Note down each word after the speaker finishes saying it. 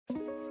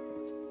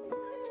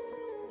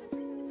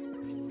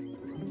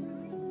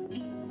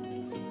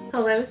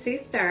Hello Sea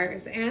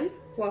Stars, and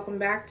welcome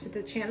back to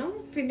the channel.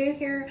 If you're new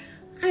here,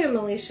 I am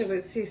Alicia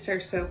with Sea Star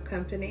Soap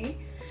Company,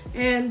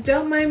 and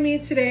don't mind me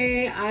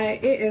today.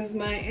 It is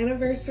my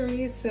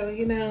anniversary, so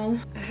you know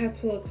I have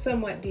to look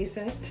somewhat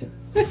decent.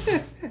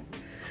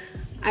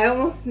 I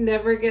almost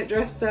never get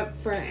dressed up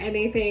for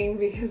anything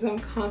because I'm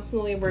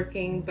constantly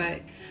working, but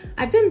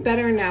I've been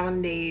better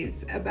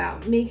nowadays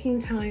about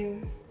making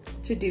time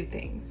to do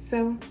things.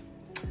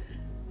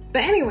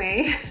 But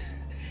anyway,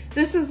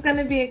 this is going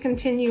to be a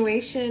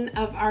continuation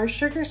of our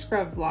sugar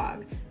scrub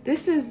vlog.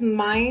 This is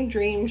my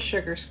dream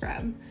sugar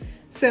scrub.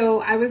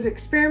 So I was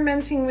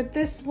experimenting with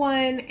this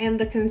one, and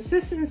the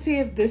consistency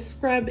of this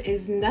scrub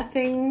is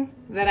nothing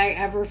that I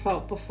ever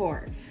felt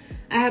before.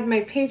 I had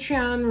my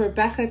Patreon,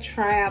 Rebecca,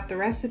 try out the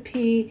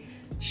recipe.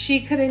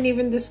 She couldn't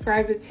even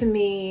describe it to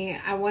me.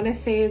 I want to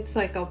say it's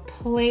like a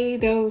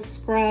Play-Doh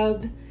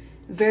scrub,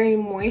 very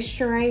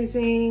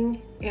moisturizing.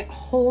 It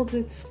holds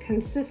its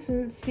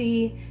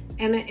consistency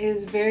and it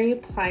is very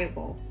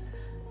pliable.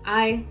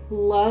 I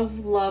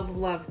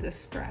love this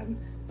scrub.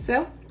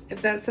 So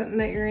if that's something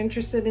that you're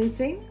interested in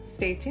seeing,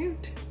 stay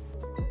tuned.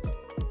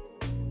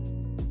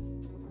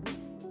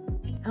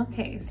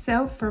 Okay,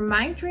 so for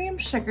my dream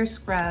sugar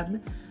scrub,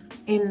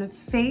 in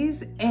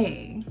phase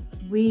A,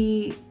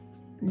 we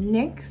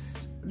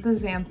nixed the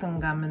xanthan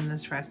gum in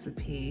this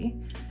recipe,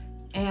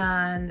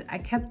 and I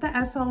kept the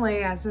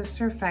SLA as a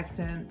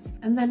surfactant,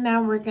 and then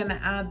now we're gonna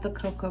add the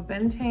cocoa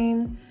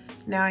bentane.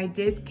 Now I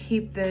did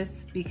keep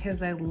this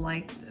because I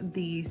liked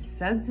the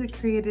suds it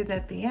created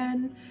at the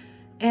end.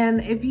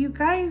 And if you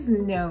guys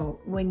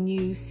know, when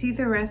you see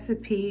the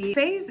recipe,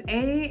 phase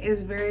A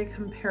is very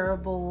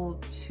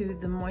comparable to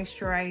the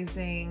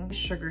moisturizing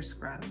sugar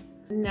scrub.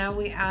 Now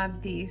we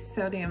add the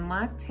sodium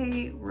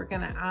lactate, we're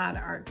gonna add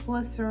our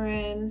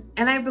glycerin,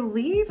 and I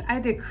believe I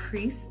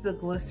decreased the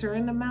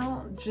glycerin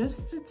amount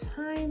just a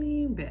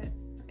tiny bit.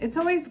 It's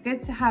always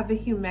good to have a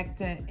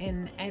humectant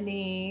in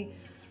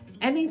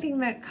anything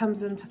that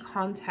comes into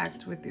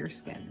contact with your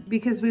skin,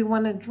 because we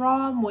want to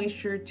draw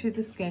moisture to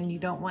the skin. You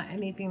don't want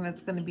anything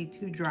that's going to be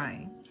too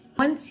dry.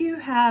 Once you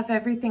have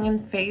everything in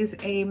phase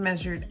A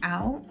measured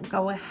out,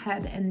 go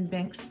ahead and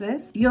mix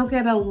this. You'll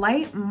get a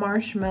light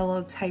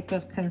marshmallow type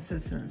of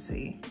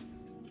consistency.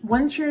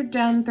 Once you're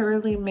done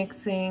thoroughly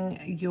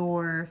mixing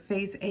your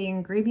phase A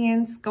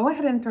ingredients, go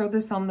ahead and throw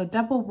this on the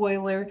double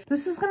boiler.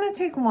 This is going to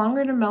take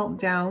longer to melt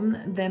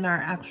down than our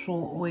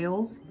actual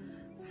oils,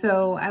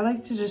 so I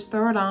like to just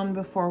throw it on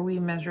before we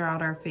measure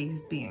out our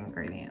phase B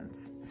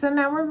ingredients. So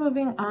now we're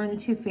moving on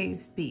to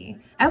phase B.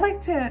 I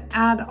like to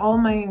add all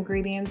my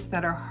ingredients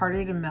that are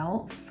harder to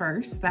melt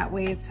first. That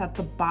way it's at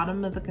the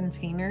bottom of the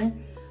container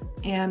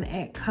and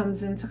it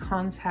comes into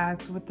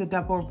contact with the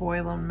double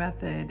boiler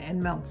method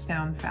and melts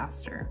down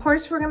faster. Of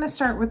course, we're gonna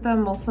start with the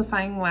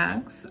emulsifying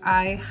wax.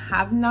 I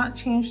have not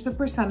changed the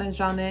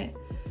percentage on it,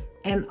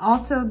 and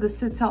also the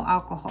cetyl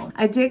alcohol.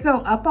 I did go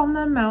up on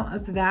the amount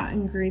of that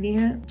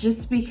ingredient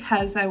just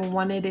because I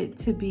wanted it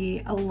to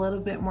be a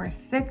little bit more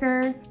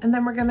thicker. And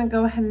then we're gonna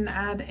go ahead and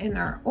add in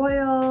our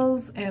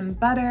oils and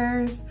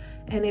butters.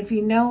 And if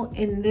you know,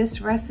 in this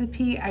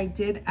recipe, I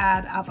did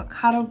add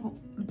avocado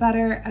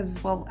butter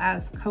as well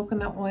as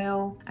coconut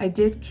oil. I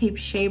did keep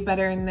shea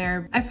butter in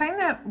there. I find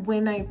that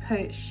when I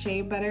put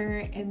shea butter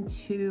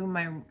into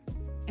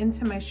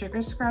my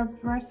sugar scrub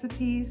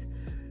recipes,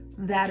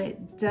 that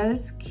it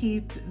does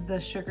keep the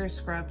sugar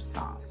scrub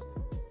soft.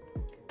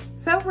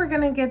 So we're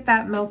gonna get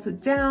that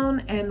melted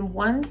down, and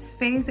once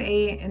phase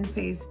A and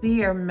phase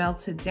B are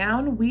melted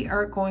down, we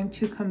are going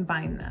to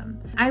combine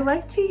them. I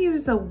like to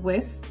use a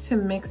whisk to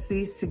mix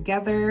these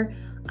together.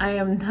 I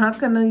am not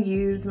gonna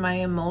use my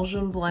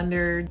emulsion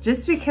blender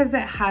just because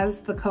it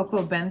has the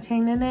cocoa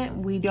bentane in it.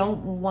 We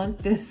don't want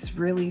this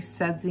really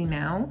sudsy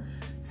now.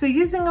 So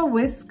using a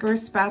whisk or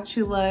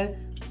spatula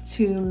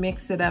to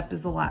mix it up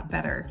is a lot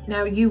better.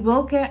 Now you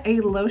will get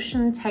a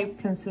lotion type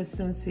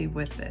consistency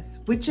with this,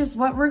 which is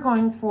what we're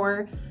going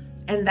for,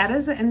 and that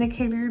is an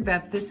indicator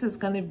that this is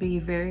going to be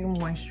very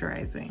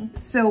moisturizing.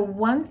 So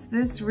once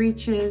this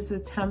reaches a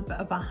temp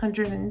of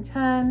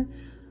 110,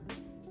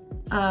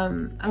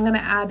 I'm going to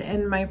add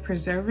in my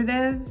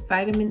preservative,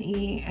 vitamin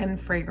E, and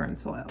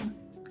fragrance oil.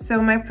 So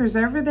my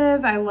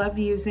preservative I love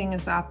using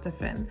is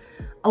Optifin.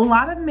 A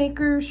lot of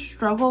makers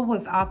struggle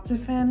with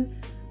Optifin,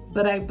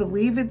 but I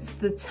believe it's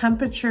the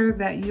temperature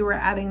that you are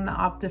adding the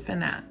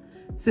Optifin at.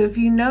 So if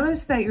you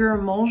notice that your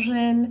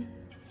emulsion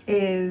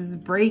is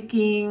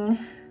breaking,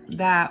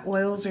 that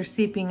oils are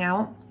seeping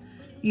out,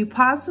 you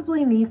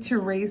possibly need to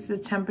raise the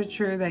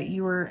temperature that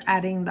you are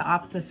adding the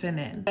Optifin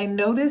in. I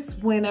notice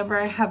whenever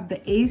I have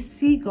the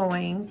AC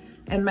going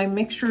and my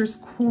mixture is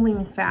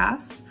cooling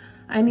fast,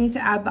 I need to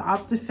add the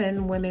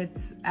Optifin when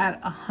it's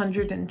at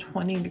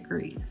 120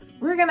 degrees.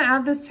 We're gonna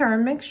add this to our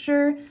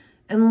mixture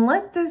and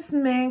let this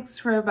mix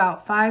for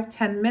about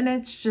 5-10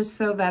 minutes just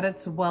so that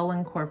it's well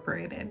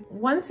incorporated.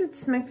 Once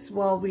it's mixed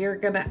well, we are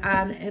gonna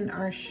add in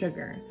our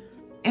sugar.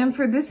 And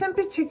for this in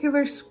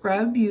particular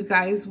scrub, you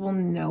guys will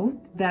note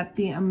that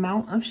the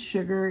amount of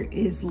sugar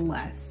is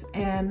less.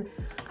 And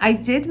I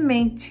did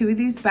make 2 of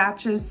these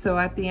batches, so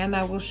at the end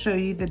I will show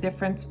you the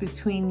difference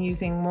between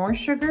using more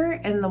sugar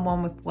and the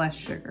one with less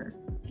sugar.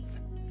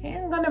 Okay,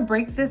 I'm gonna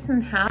break this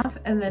in half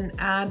and then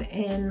add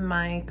in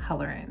my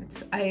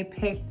colorant. I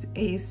picked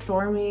a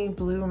Stormy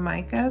Blue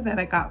Mica that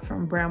I got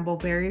from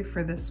Brambleberry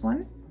for this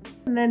one.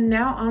 And then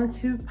now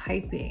onto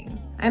piping.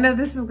 I know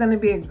this is gonna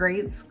be a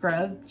great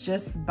scrub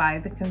just by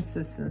the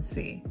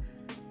consistency.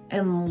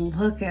 And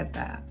look at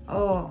that,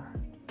 oh.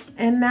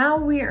 And now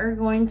we are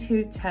going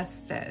to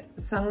test it.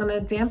 So I'm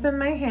gonna dampen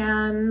my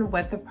hand,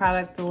 wet the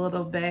product a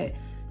little bit.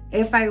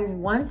 If I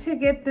want to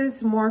get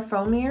this more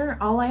foamier,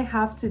 all I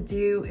have to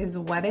do is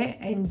wet it,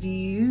 and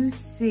you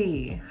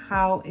see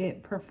how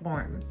it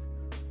performs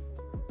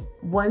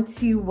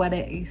once you wet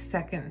it a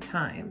second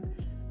time.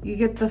 You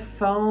get the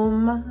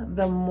foam,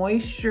 the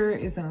moisture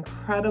is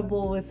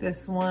incredible with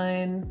this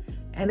one,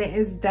 and it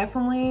is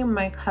definitely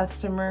my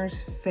customer's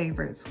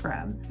favorite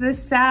scrub.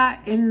 This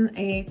sat in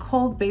a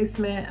cold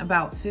basement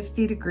about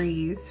 50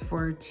 degrees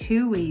for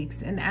 2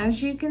 weeks, and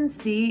as you can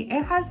see,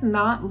 it has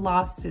not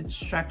lost its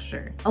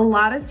structure. A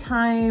lot of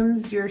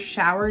times your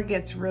shower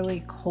gets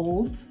really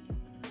cold.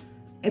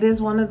 It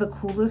is one of the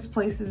coolest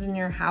places in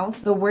your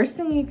house. The worst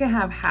thing you can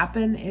have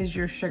happen is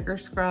your sugar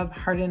scrub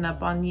harden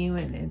up on you,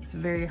 and it's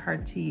very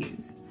hard to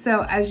use.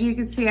 So as you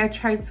can see, I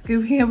tried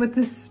scooping it with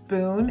a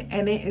spoon,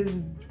 and it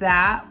is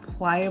that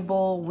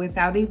pliable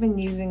without even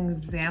using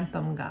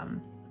xanthan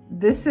gum.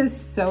 This is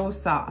so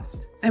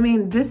soft. I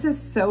mean, this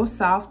is so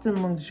soft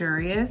and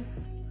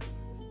luxurious.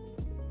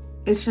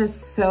 It's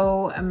just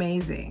so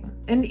amazing.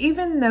 And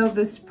even though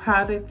this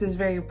product is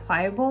very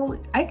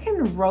pliable, I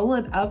can roll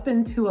it up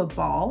into a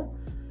ball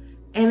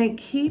and it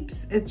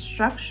keeps its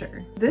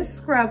structure. This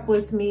scrub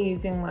was me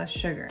using less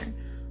sugar.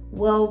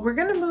 Well, we're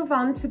gonna move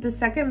on to the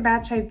second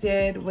batch I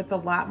did with a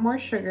lot more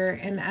sugar,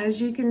 and as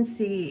you can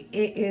see,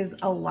 it is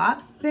a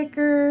lot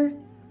thicker.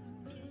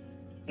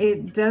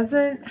 It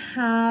doesn't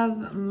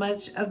have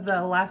much of the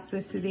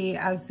elasticity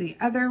as the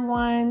other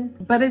one,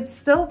 but it's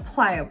still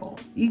pliable.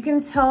 You can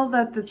tell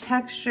that the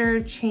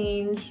texture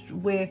changed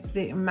with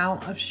the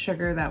amount of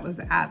sugar that was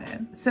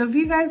added. So if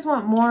you guys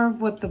want more of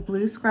what the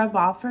blue scrub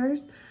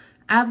offers,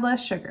 add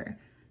less sugar.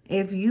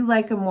 If you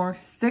like a more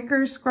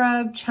thicker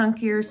scrub,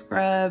 chunkier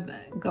scrub,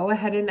 go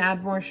ahead and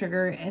add more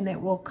sugar and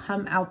it will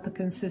come out the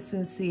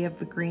consistency of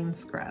the green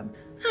scrub.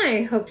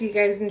 I hope you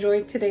guys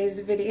enjoyed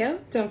today's video.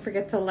 Don't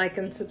forget to like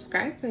and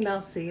subscribe, and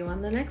I'll see you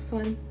on the next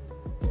one.